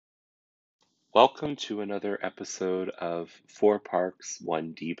Welcome to another episode of Four Parks,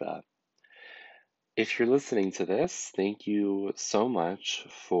 One Diva. If you're listening to this, thank you so much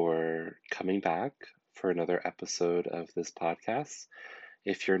for coming back for another episode of this podcast.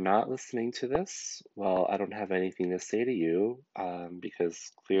 If you're not listening to this, well, I don't have anything to say to you because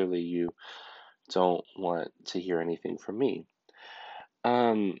clearly you don't want to hear anything from me.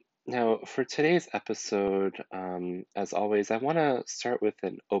 Um, Now, for today's episode, as always, I want to start with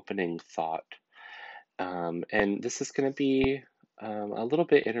an opening thought. And this is going to be a little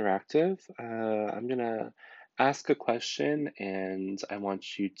bit interactive. I'm going to ask a question, and I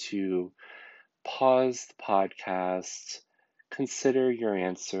want you to pause the podcast, consider your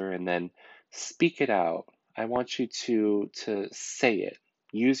answer, and then speak it out. I want you to say it.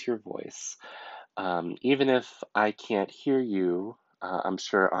 Use your voice. Even if I can't hear you, I'm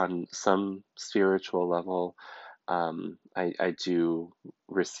sure on some spiritual level, I do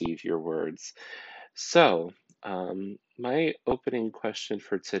receive your words. So, my opening question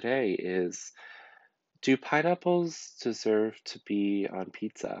for today is, do pineapples deserve to be on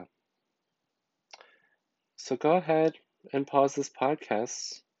pizza? So go ahead and pause this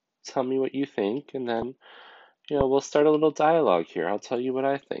podcast. Tell me what you think, and then, we'll start a little dialogue here. I'll tell you what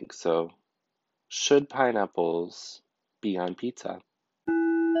I think. So, should pineapples be on pizza?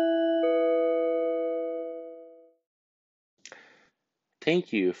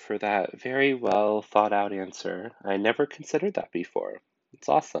 Thank you for that very well thought out answer. I never considered that before. It's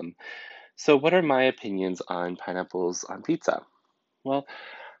awesome. So, what are my opinions on pineapples on pizza? Well,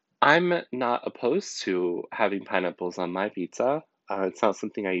 I'm not opposed to having pineapples on my pizza. It's not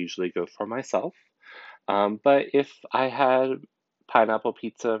something I usually go for myself. But if I had pineapple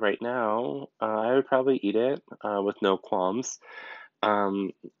pizza right now, I would probably eat it with no qualms. Um,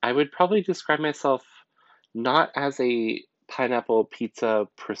 I would probably describe myself not as a pineapple pizza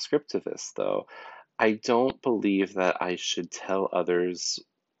prescriptivist, though. I don't believe that I should tell others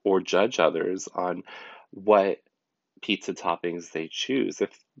or judge others on what pizza toppings they choose.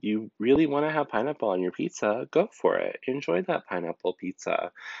 If you really want to have pineapple on your pizza, go for it. Enjoy that pineapple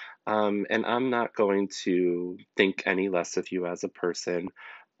pizza. And I'm not going to think any less of you as a person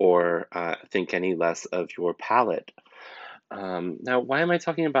or think any less of your palate. Now, why am I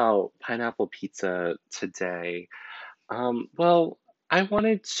talking about pineapple pizza today? Well, I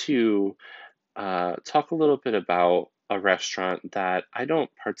wanted to talk a little bit about a restaurant that I don't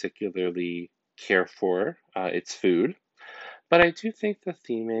particularly care for its food. But I do think the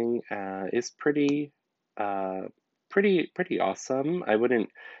theming is uh, pretty awesome. I wouldn't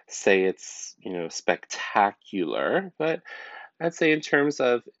say it's, spectacular, but I'd say in terms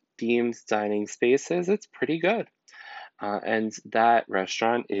of themed dining spaces, it's pretty good. And that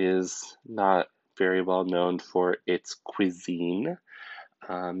restaurant is not very well known for its cuisine.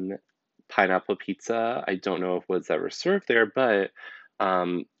 Um, Pineapple pizza, I don't know if was ever served there, but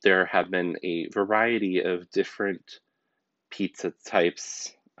there have been a variety of different pizza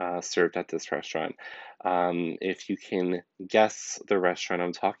types served at this restaurant. If you can guess the restaurant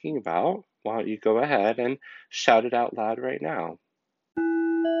I'm talking about, why don't you go ahead and shout it out loud right now?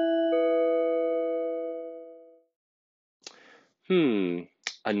 Hmm,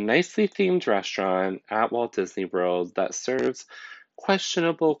 a nicely themed restaurant at Walt Disney World that serves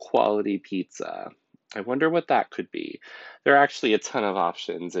questionable quality pizza. I wonder what that could be. There are actually a ton of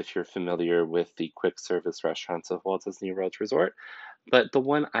options if you're familiar with the quick service restaurants of Walt Disney World Resort. But the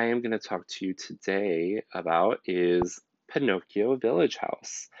one I am going to talk to you today about is Pinocchio Village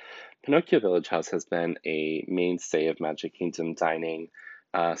House. Pinocchio Village House has been a mainstay of Magic Kingdom dining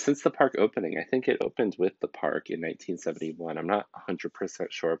since the park opening. I think it opened with the park in 1971. I'm not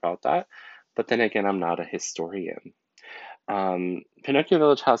 100% sure about that, but then again, I'm not a historian. Pinocchio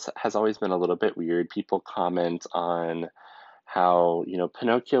Village House has always been a little bit weird. People comment on how,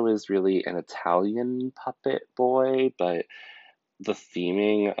 Pinocchio is really an Italian puppet boy, but the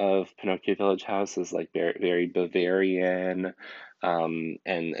theming of Pinocchio Village House is like very Bavarian,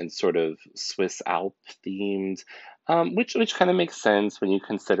 and sort of Swiss Alp themed, which kind of makes sense when you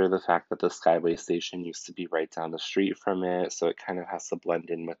consider the fact that the Skyway station used to be right down the street from it, so it kind of has to blend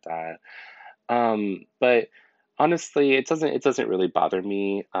in with that. But honestly, it doesn't really bother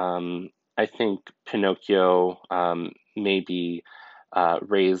me. I think Pinocchio may be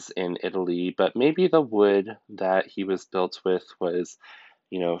raised in Italy, but maybe the wood that he was built with was,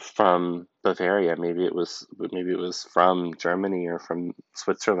 from Bavaria. Maybe it was from Germany or from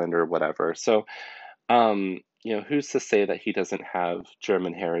Switzerland or whatever. So, who's to say that he doesn't have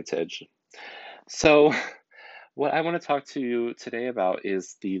German heritage? So, what I want to talk to you today about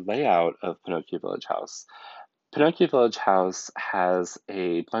is the layout of Pinocchio Village House. Pinocchio Village House has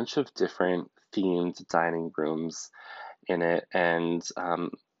a bunch of different themed dining rooms in it. And,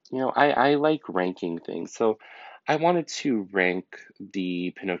 I like ranking things. So I wanted to rank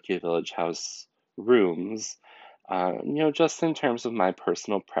the Pinocchio Village House rooms, just in terms of my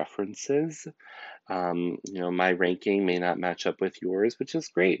personal preferences. My ranking may not match up with yours, which is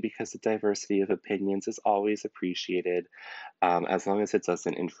great because the diversity of opinions is always appreciated, as long as it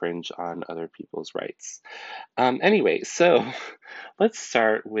doesn't infringe on other people's rights. Anyway, so let's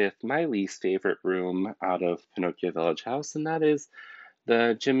start with my least favorite room out of Pinocchio Village House, and that is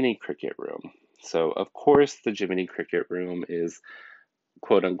the Jiminy Cricket room. So, of course, the Jiminy Cricket room is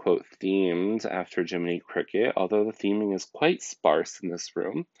quote unquote themed after Jiminy Cricket, although the theming is quite sparse in this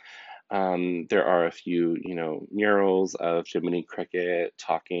room. There are a few, murals of Jiminy Cricket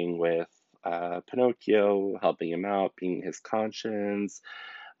talking with Pinocchio, helping him out, being his conscience.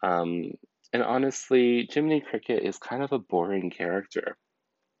 Um, and honestly, Jiminy Cricket is kind of a boring character.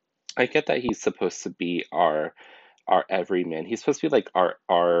 I get that he's supposed to be our everyman. He's supposed to be like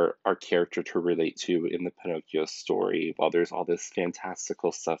our character to relate to in the Pinocchio story, while there's all this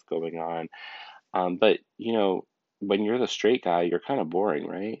fantastical stuff going on. But when you're the straight guy, you're kind of boring,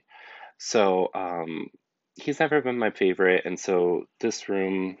 right? So he's never been my favorite, and so this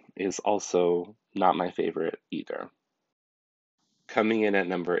room is also not my favorite either. Coming in at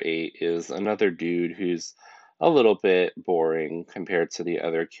number 8 is another dude who's a little bit boring compared to the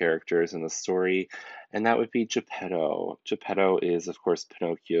other characters in the story, and that would be Geppetto. Geppetto is, of course,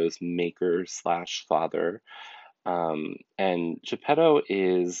 Pinocchio's maker slash father. And Geppetto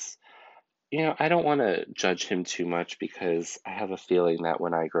is, I don't want to judge him too much because I have a feeling that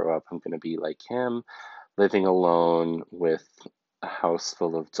when I grow up, I'm going to be like him, living alone with a house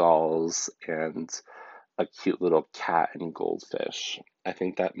full of dolls and a cute little cat and goldfish. I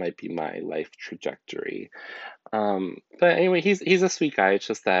think that might be my life trajectory. But anyway, he's a sweet guy. It's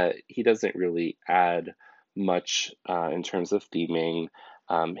just that he doesn't really add much in terms of theming.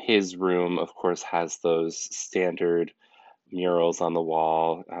 His room, of course, has those standard murals on the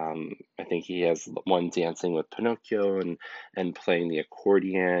wall. I think he has one dancing with Pinocchio and playing the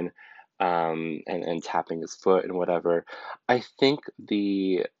accordion, and tapping his foot and whatever. I think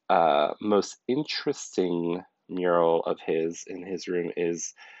the most interesting mural of his in his room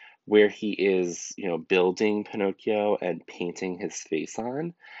is where he is, building Pinocchio and painting his face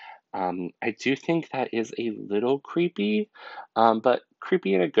on. I do think that is a little creepy, but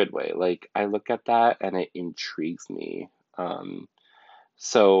creepy in a good way. Like, I look at that and it intrigues me. Um,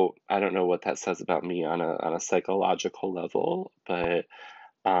 so I don't know what that says about me on a psychological level, but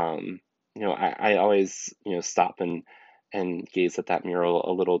I always, stop and gaze at that mural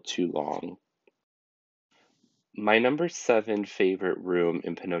a little too long. My number 7 favorite room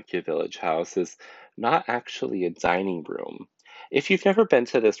in Pinocchio Village House is not actually a dining room. If you've never been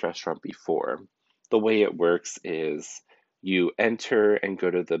to this restaurant before, the way it works is you enter and go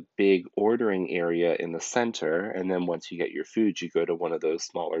to the big ordering area in the center, and then once you get your food, you go to one of those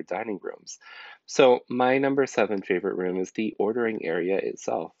smaller dining rooms. So, my number 7 favorite room is the ordering area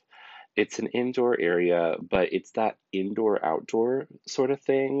itself. It's an indoor area, but it's that indoor outdoor sort of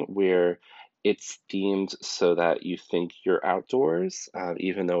thing where it's themed so that you think you're outdoors,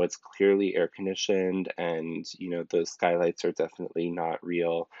 even though it's clearly air conditioned and the skylights are definitely not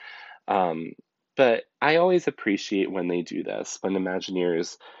real. Um, but I always appreciate when they do this, when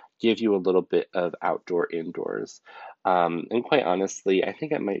Imagineers give you a little bit of outdoor indoors. And quite honestly, I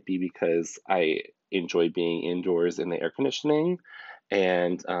think it might be because I enjoy being indoors in the air conditioning,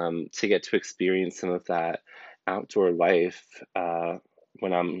 and to get to experience some of that outdoor life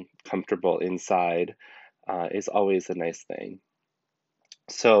when I'm comfortable inside is always a nice thing.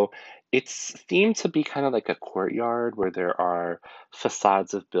 So it's themed to be kind of like a courtyard where there are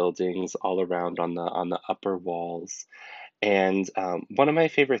facades of buildings all around on the upper walls. And one of my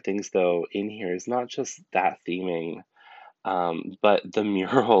favorite things though in here is not just that theming, but the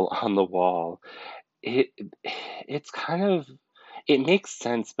mural on the wall. It it's kind of it makes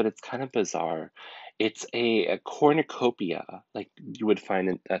sense, but it's kind of bizarre. It's a cornucopia, like you would find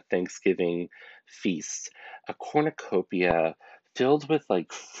in a Thanksgiving feast, a cornucopia filled with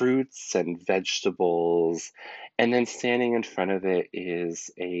like fruits and vegetables, and then standing in front of it is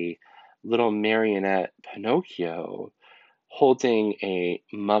a little marionette Pinocchio holding a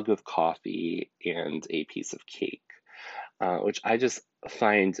mug of coffee and a piece of cake, which I just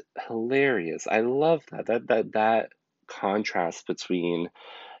find hilarious. I love that contrast between,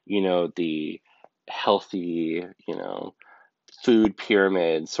 the healthy, food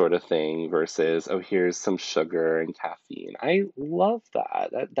pyramid sort of thing versus, oh, here's some sugar and caffeine. I love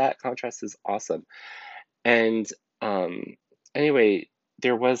that. That contrast is awesome. And um, anyway,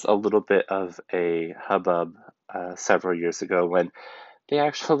 there was a little bit of a hubbub several years ago when they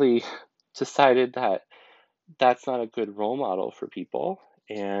actually decided that that's not a good role model for people,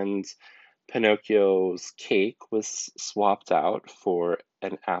 and Pinocchio's cake was swapped out for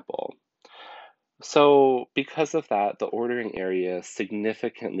an apple. So, because of that, the ordering area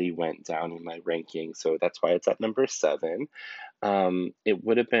significantly went down in my ranking. So that's why it's at number seven. It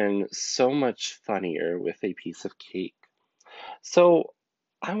would have been so much funnier with a piece of cake. So,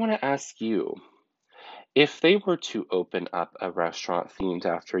 I want to ask you, if they were to open up a restaurant themed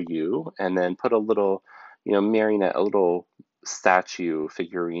after you and then put a little, marionette, a little statue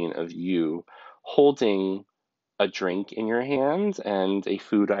figurine of you holding a drink in your hand and a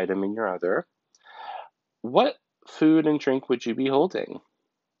food item in your other, what food and drink would you be holding?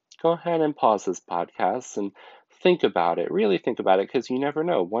 Go ahead and pause this podcast and think about it. Really think about it because you never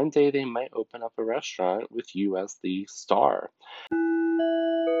know. One day they might open up a restaurant with you as the star.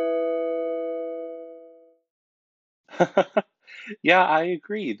 Yeah, I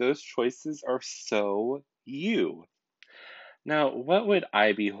agree. Those choices are so you. Now, what would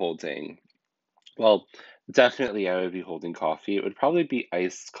I be holding? Well, definitely I would be holding coffee. It would probably be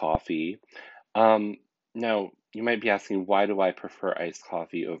iced coffee. Um, Now, you might be asking, why do I prefer iced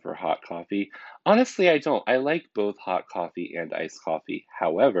coffee over hot coffee? Honestly, I don't. I like both hot coffee and iced coffee.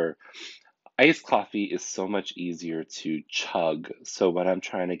 However, iced coffee is so much easier to chug. So when I'm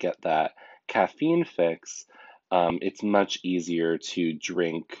trying to get that caffeine fix, it's much easier to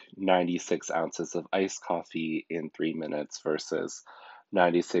drink 96 ounces of iced coffee in 3 minutes versus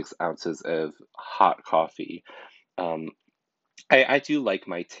 96 ounces of hot coffee. Um, I do like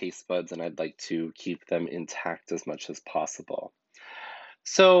my taste buds and I'd like to keep them intact as much as possible.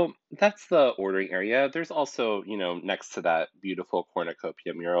 So that's the ordering area. There's also, next to that beautiful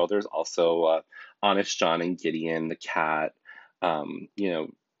cornucopia mural, there's also Honest John and Gideon, the cat, um, you know,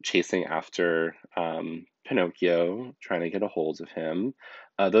 chasing after Pinocchio, trying to get a hold of him.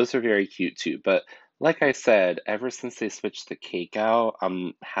 Those are very cute too. But like I said, ever since they switched the cake out,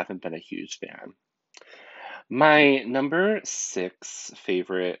 haven't been a huge fan. My number six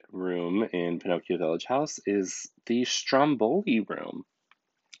favorite room in Pinocchio Village House is the Stromboli room.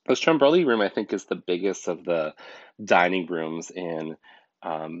 The Stromboli room, I think, is the biggest of the dining rooms in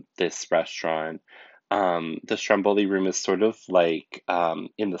this restaurant. The Stromboli room is sort of like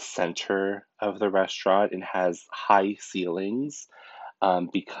in the center of the restaurant and has high ceilings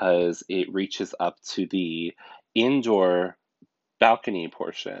because it reaches up to the indoor balcony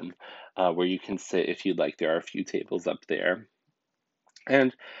portion where you can sit if you'd like. There are a few tables up there.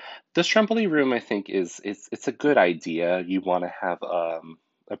 And the Stromboli room, I think, is it's a good idea. You want to have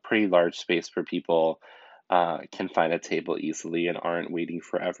a pretty large space where people can find a table easily and aren't waiting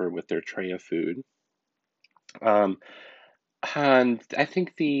forever with their tray of food. Um, and I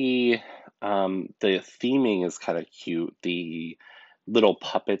think the theming is kind of cute. The little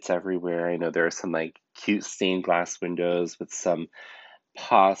puppets everywhere. I know there are some like cute stained glass windows with some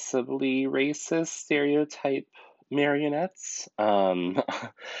possibly racist stereotype marionettes.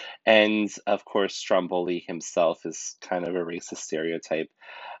 And of course, Stromboli himself is kind of a racist stereotype.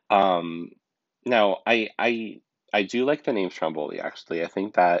 Um, Now, I do like the name Stromboli, actually. I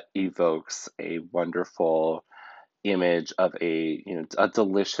think that evokes a wonderful image of a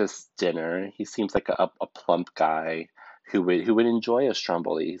delicious dinner. He seems like a plump guy who would enjoy a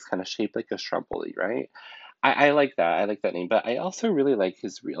Stromboli. He's kind of shaped like a Stromboli, right? I like that. I like that name, but I also really like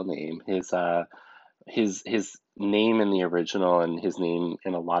his real name. His name in the original and his name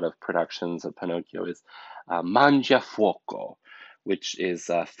in a lot of productions of Pinocchio is Mangiafuoco, which is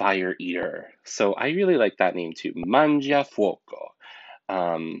fire eater. So I really like that name too, Mangiafuoco.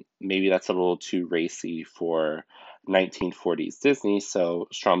 Maybe that's a little too racy for 1940s Disney, so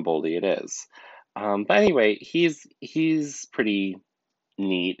Stromboli it is. But anyway, he's pretty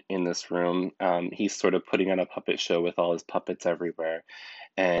neat in this room. He's sort of putting on a puppet show with all his puppets everywhere,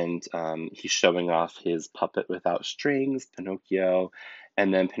 and he's showing off his puppet without strings, Pinocchio,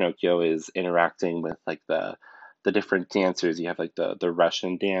 and then Pinocchio is interacting with like the different dancers. You have like the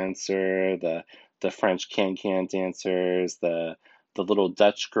Russian dancer, the French can-can dancers, the little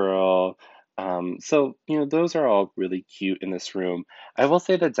Dutch girl. So, those are all really cute in this room. I will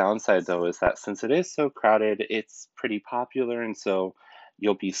say the downside though is that since it is so crowded, it's pretty popular, and so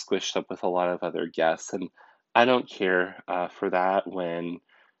you'll be squished up with a lot of other guests. And I don't care for that when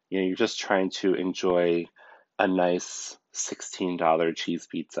you're just trying to enjoy a nice $16 cheese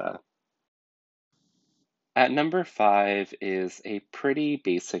pizza. At number five is a pretty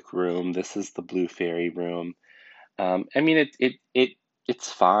basic room. This is the Blue Fairy room. I mean,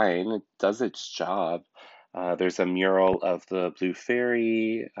 it's fine. It does its job. There's a mural of the Blue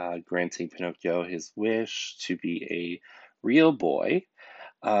Fairy granting Pinocchio his wish to be a real boy.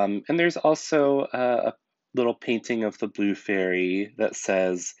 And there's also a little painting of the Blue Fairy that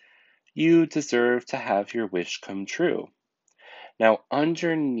says, "You deserve to have your wish come true." Now,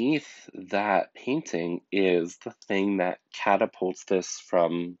 underneath that painting is the thing that catapults this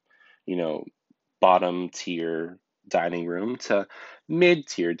from, you know, bottom tier dining room to mid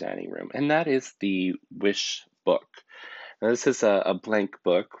tier dining room, and that is the wish book. Now, this is a blank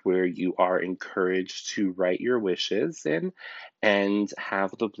book where you are encouraged to write your wishes in and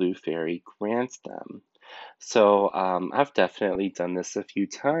have the Blue Fairy grant them. So I've definitely done this a few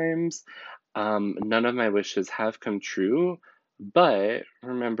times. None of my wishes have come true, but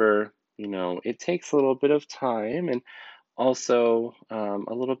remember, it takes a little bit of time and also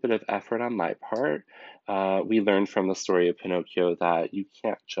a little bit of effort on my part. We learned from the story of Pinocchio that you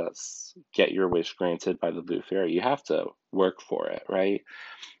can't just get your wish granted by the Blue Fairy. You have to work for it, right?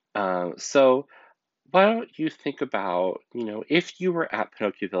 So why don't you think about, if you were at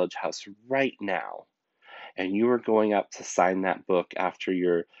Pinocchio Village House right now, and you were going up to sign that book after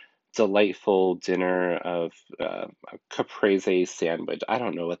your delightful dinner of a caprese sandwich. I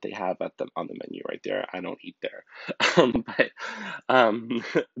don't know what they have on the menu right there. I don't eat there. But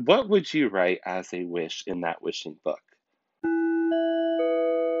what would you write as a wish in that wishing book?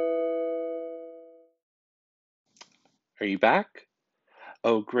 Are you back?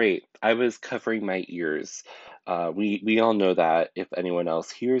 Oh, great. I was covering my ears. We all know that if anyone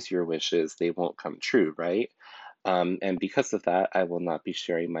else hears your wishes, they won't come true, right? And because of that, I will not be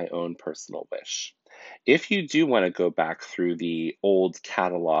sharing my own personal wish. If you do want to go back through the old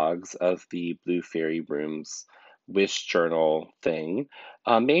catalogs of the Blue Fairy Room's wish journal thing,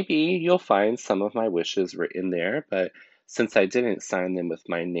 maybe you'll find some of my wishes written there, but since I didn't sign them with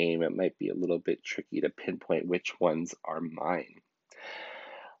my name, it might be a little bit tricky to pinpoint which ones are mine.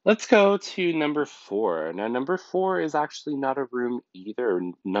 Let's go to number four. Now, number four is actually not a room either.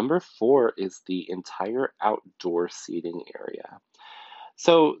 Number four is the entire outdoor seating area.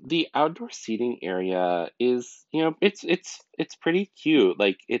 So the outdoor seating area is, it's pretty cute.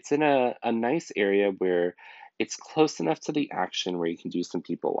 Like it's in a nice area where it's close enough to the action where you can do some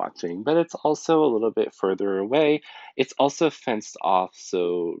people watching, but it's also a little bit further away. It's also fenced off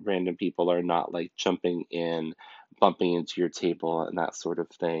so random people are not like jumping in, bumping into your table and that sort of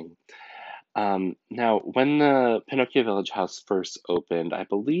thing. Now, when the Pinocchio Village House first opened, I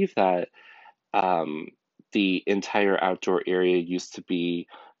believe that um, the entire outdoor area used to be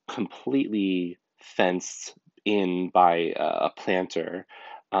completely fenced in by a planter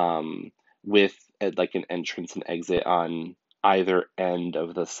um, with like an entrance and exit on either end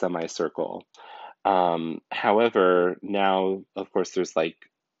of the semicircle. However, now, of course, there's like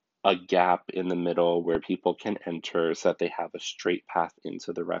a gap in the middle where people can enter so that they have a straight path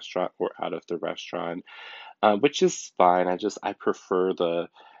into the restaurant or out of the restaurant, which is fine. I prefer the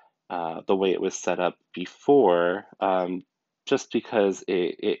way it was set up before, just because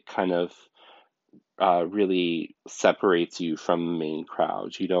it kind of really separates you from the main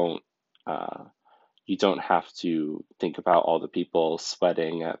crowd. Uh, you don't have to think about all the people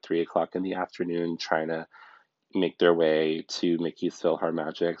sweating at 3 o'clock in the afternoon trying to make their way to Mickey's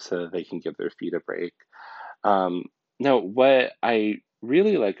PhilharMagic so that they can give their feet a break. Um, no, what I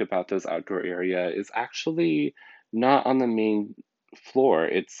really like about this outdoor area is actually not on the main floor.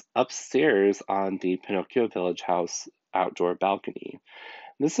 It's upstairs on the Pinocchio Village House outdoor balcony.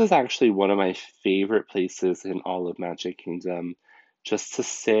 This is actually one of my favorite places in all of Magic Kingdom, just to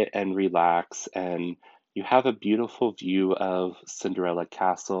sit and relax. And you have a beautiful view of Cinderella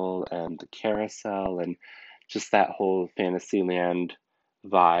Castle and the carousel, and just that whole Fantasyland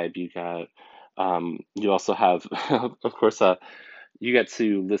vibe you got. You also have, of course, you get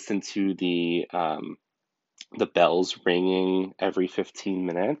to listen to the bells ringing every 15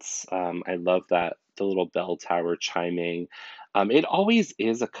 minutes. I love that the little bell tower chiming. It always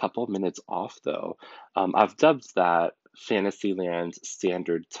is a couple minutes off, though. I've dubbed that Fantasyland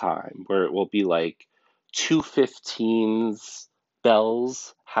standard time, where it will be like 2:15's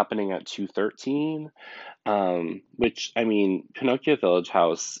bells happening at 2:13. Which, I mean, Pinocchio Village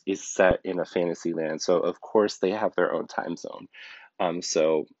House is set in a fantasy land, so of course they have their own time zone.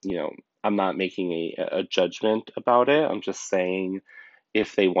 So, I'm not making a judgment about it. I'm just saying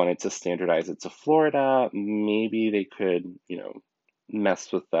if they wanted to standardize it to Florida, maybe they could,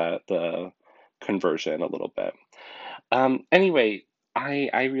 mess with the conversion a little bit. Anyway,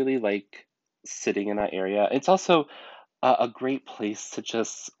 I really like sitting in that area. It's also a great place to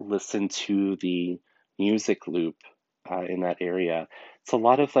just listen to the music loop in that area. It's a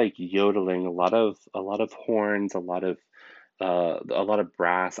lot of like yodeling, a lot of horns, a lot of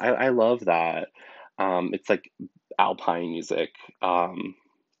brass. I love that. It's like alpine music, and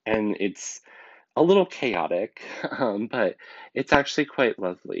it's a little chaotic, but it's actually quite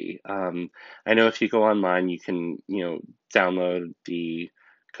lovely. I know if you go online, you can, download the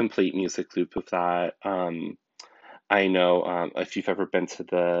complete music loop of that. I know if you've ever been to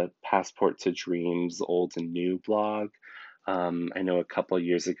the Passport to Dreams old and new blog, I know a couple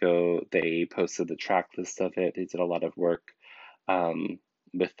years ago they posted the track list of it. They did a lot of work um,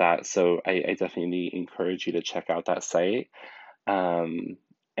 with that. So I definitely encourage you to check out that site um,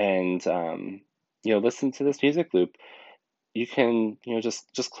 and listen to this music loop. You can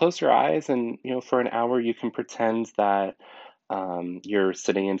just close your eyes and for an hour you can pretend that you're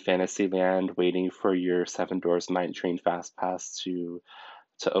sitting in Fantasyland waiting for your Seven Doors Mine Train Fast Pass to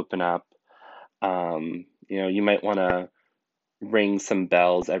open up. You might want to ring some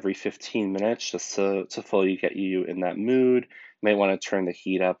bells every 15 minutes just to fully get you in that mood. You might want to turn the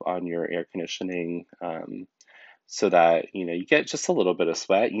heat up on your air conditioning so that you get just a little bit of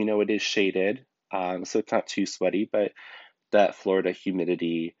sweat. It is shaded, so it's not too sweaty, but that Florida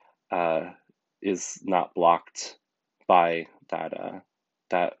humidity uh, is not blocked by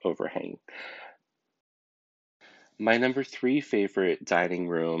that overhang. My number three favorite dining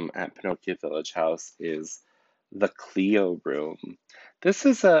room at Pinocchio Village House is the Clio room. This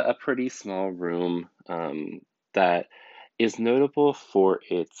is a pretty small room that is notable for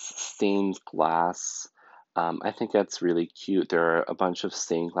its stained glass. I think that's really cute. There are a bunch of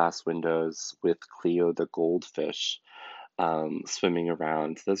stained glass windows with Cleo the goldfish swimming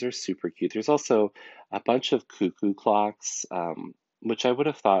around. Those are super cute. There's also a bunch of cuckoo clocks, which I would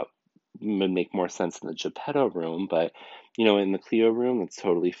have thought would make more sense in the Geppetto room, but in the Clio room, it's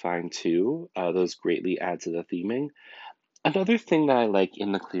totally fine too. Those greatly add to the theming. Another thing that I like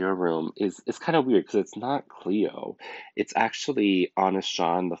in the Clio room is it's kind of weird because it's not Clio. It's actually Honest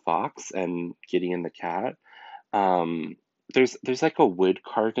John the fox and Gideon the cat. Um, there's like a wood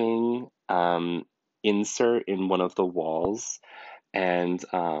carving insert in one of the walls, and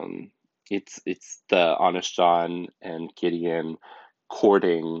it's the Honest John and Gideon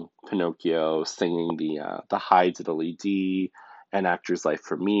courting Pinocchio, singing the High Diddly Dee, An Actor's Life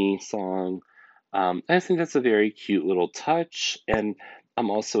for Me song. I just think that's a very cute little touch, and I'm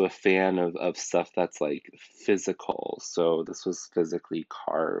also a fan of stuff that's like physical. So this was physically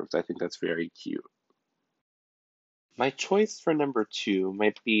carved. I think that's very cute. My choice for number two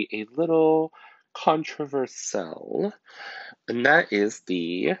might be a little controversial, and that is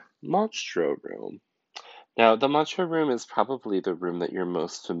the Monstro room. Now, the Monstro room is probably the room that you're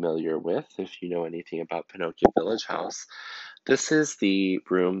most familiar with if you know anything about Pinocchio Village House. This is the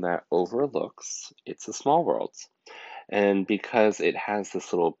room that overlooks It's a Small World. And because it has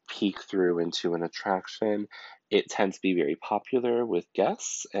this little peek through into an attraction, it tends to be very popular with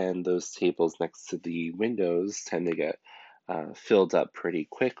guests, and those tables next to the windows tend to get filled up pretty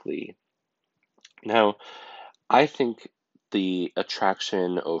quickly. Now, I think the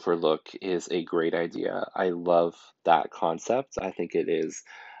attraction overlook is a great idea. I love that concept. I think it is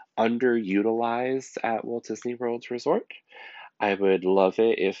underutilized at Walt Disney World Resort. I would love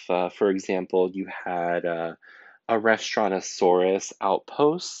it if, for example, you had a Restaurantosaurus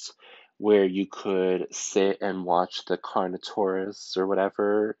outpost where you could sit and watch the Carnotaurus or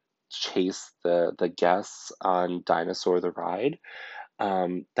whatever chase the guests on Dinosaur the Ride.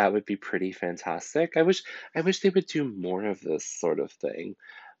 That would be pretty fantastic. I wish they would do more of this sort of thing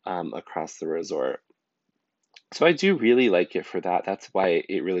across the resort. So I do really like it for that. That's why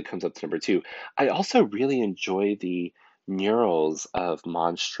it really comes up to number two. I also really enjoy the murals of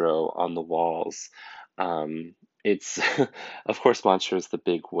Monstro on the walls. It's, of course, Monstro is the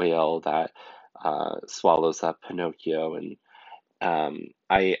big whale that swallows up Pinocchio, and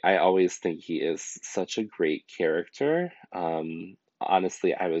I always think he is such a great character.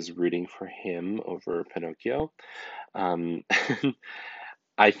 Honestly, I was rooting for him over Pinocchio. Um,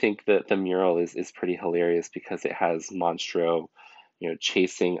 I think that the mural is pretty hilarious because it has Monstro,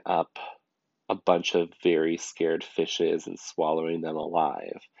 chasing up a bunch of very scared fishes and swallowing them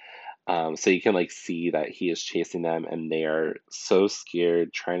alive. So you can like see that he is chasing them and they are so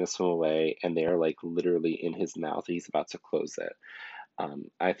scared, trying to swim away, and they are like literally in his mouth. He's about to close it.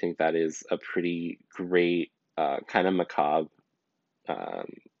 I think that is a pretty great kind of macabre um,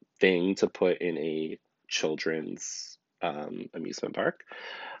 thing to put in a children's amusement park.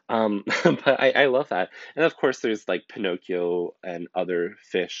 But I love that. And of course, there's like Pinocchio and other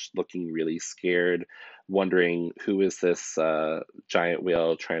fish looking really scared, wondering who is this giant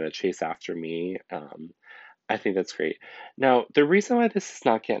whale trying to chase after me. I think that's great. Now, the reason why this is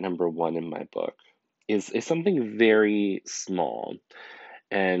not get number one in my book is something very small,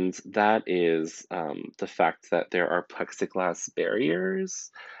 and that is the fact that there are plexiglass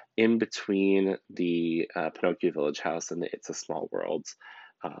barriers in between the Pinocchio Village house and the It's a Small World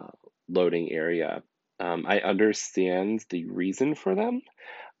uh, loading area. I understand the reason for them.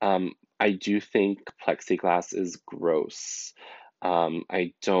 I do think plexiglass is gross.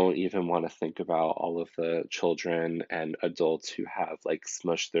 I don't even want to think about all of the children and adults who have like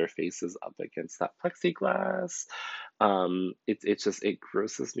smushed their faces up against that plexiglass. It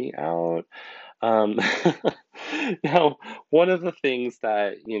grosses me out. Um, now, one of the things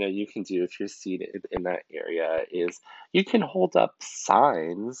that you can do if you're seated in that area is you can hold up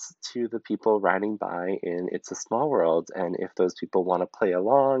signs to the people riding by in It's a Small World, and if those people want to play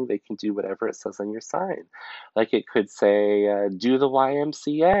along, they can do whatever it says on your sign. Like it could say, "Do the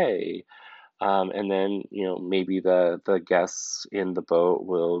YMCA," and then maybe the guests in the boat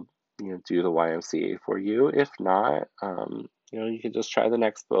will do the YMCA for you. If not, you can just try the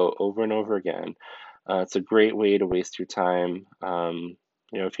next boat over and over again. It's a great way to waste your time.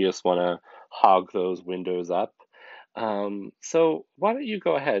 If you just want to hog those windows up. So why don't you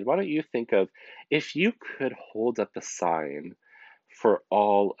go ahead? Why don't you think of if you could hold up a sign for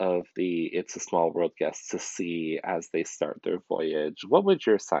all of the It's a Small World guests to see as they start their voyage, what would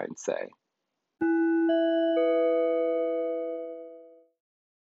your sign say?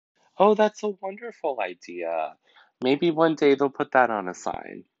 Oh, that's a wonderful idea. Maybe one day they'll put that on a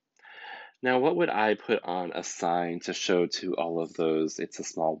sign. Now, what would I put on a sign to show to all of those It's a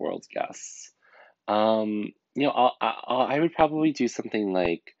Small World guests? I would probably do something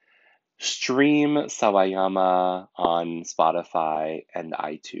like stream Sawayama on Spotify and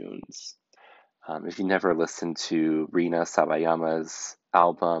iTunes. If you never listened to Rina Sawayama's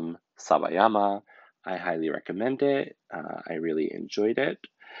album Sawayama, I highly recommend it. I really enjoyed it.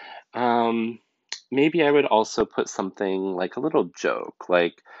 Um, Maybe I would also put something like a little joke,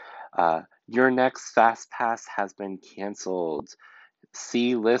 like your next fast pass has been canceled.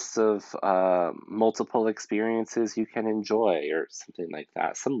 See lists of multiple experiences you can enjoy, or something like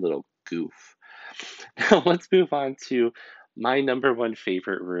that. Some little goof. Now let's move on to my number one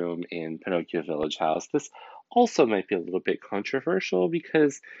favorite room in Pinocchio Village House. This also might be a little bit controversial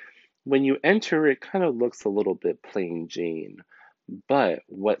because when you enter, it kind of looks a little bit plain Jane. But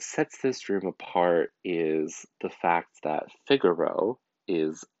what sets this room apart is the fact that Figaro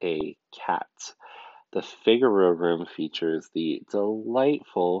is a cat. The Figaro room features the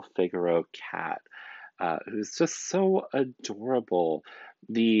delightful Figaro cat, who's just so adorable.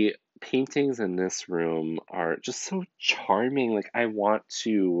 The paintings in this room are just so charming. Like, I want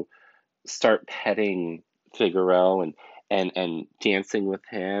to start petting Figaro and dancing with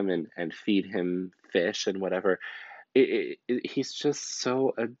him and feed him fish and whatever. He's just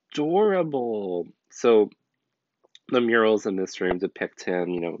so adorable. So the murals in this room depict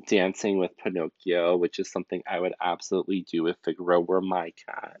him, dancing with Pinocchio, which is something I would absolutely do if Figaro were my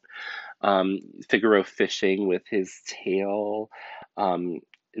cat. Figaro fishing with his tail,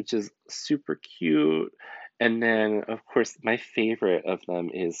 which is super cute. And then, of course, my favorite of them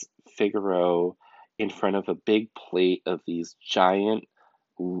is Figaro in front of a big plate of these giant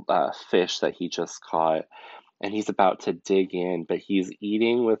fish that he just caught, and he's about to dig in, but he's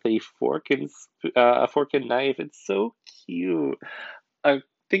eating with a fork and knife. It's so cute. Uh,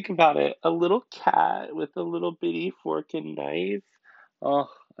 think about it, a little cat with a little bitty fork and knife. Oh,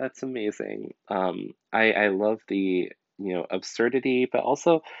 that's amazing. I love the absurdity, but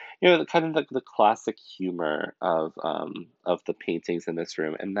also the kind of the classic humor of the paintings in this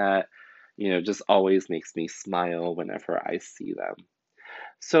room, and that just always makes me smile whenever I see them.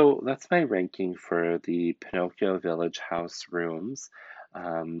 So that's my ranking for the Pinocchio Village House rooms.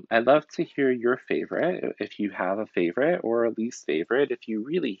 I'd love to hear your favorite, if you have a favorite or a least favorite, if you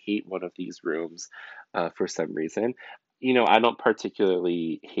really hate one of these rooms for some reason. I don't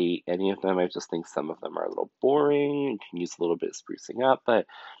particularly hate any of them. I just think some of them are a little boring and can use a little bit of sprucing up, but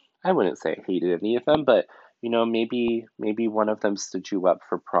I wouldn't say I hated any of them, but maybe one of them stood you up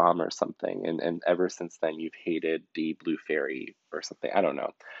for prom or something, and ever since then you've hated the Blue Fairy or something. I don't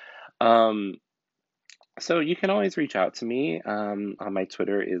know. Um, so you can always reach out to me. On my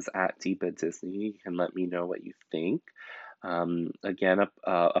Twitter is at Deepa Disney. You can let me know what you think. Again,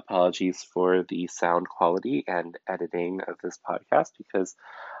 apologies for the sound quality and editing of this podcast because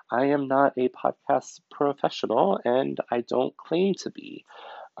I am not a podcast professional and I don't claim to be.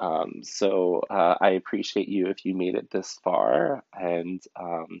 So I appreciate you if you made it this far, and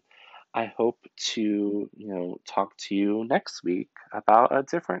I hope to talk to you next week about a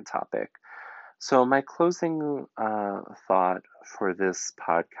different topic. So, my closing thought for this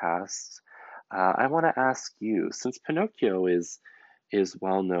podcast, I want to ask you, since Pinocchio is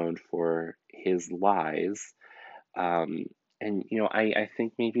well known for his lies, um, and I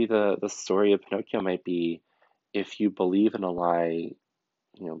think maybe the story of Pinocchio might be if you believe in a lie,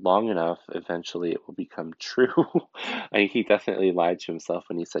 long enough, eventually it will become true. He definitely lied to himself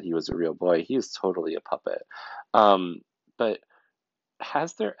when he said he was a real boy. He is totally a puppet. Um, but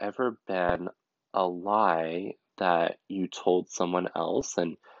has there ever been a lie that you told someone else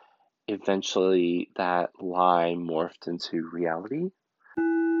and eventually that lie morphed into reality?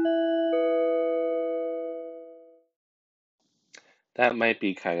 That might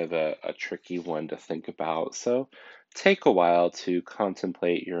be kind of a tricky one to think about. So take a while to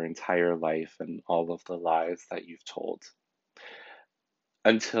contemplate your entire life and all of the lies that you've told.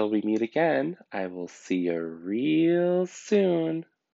 Until we meet again, I will see you real soon.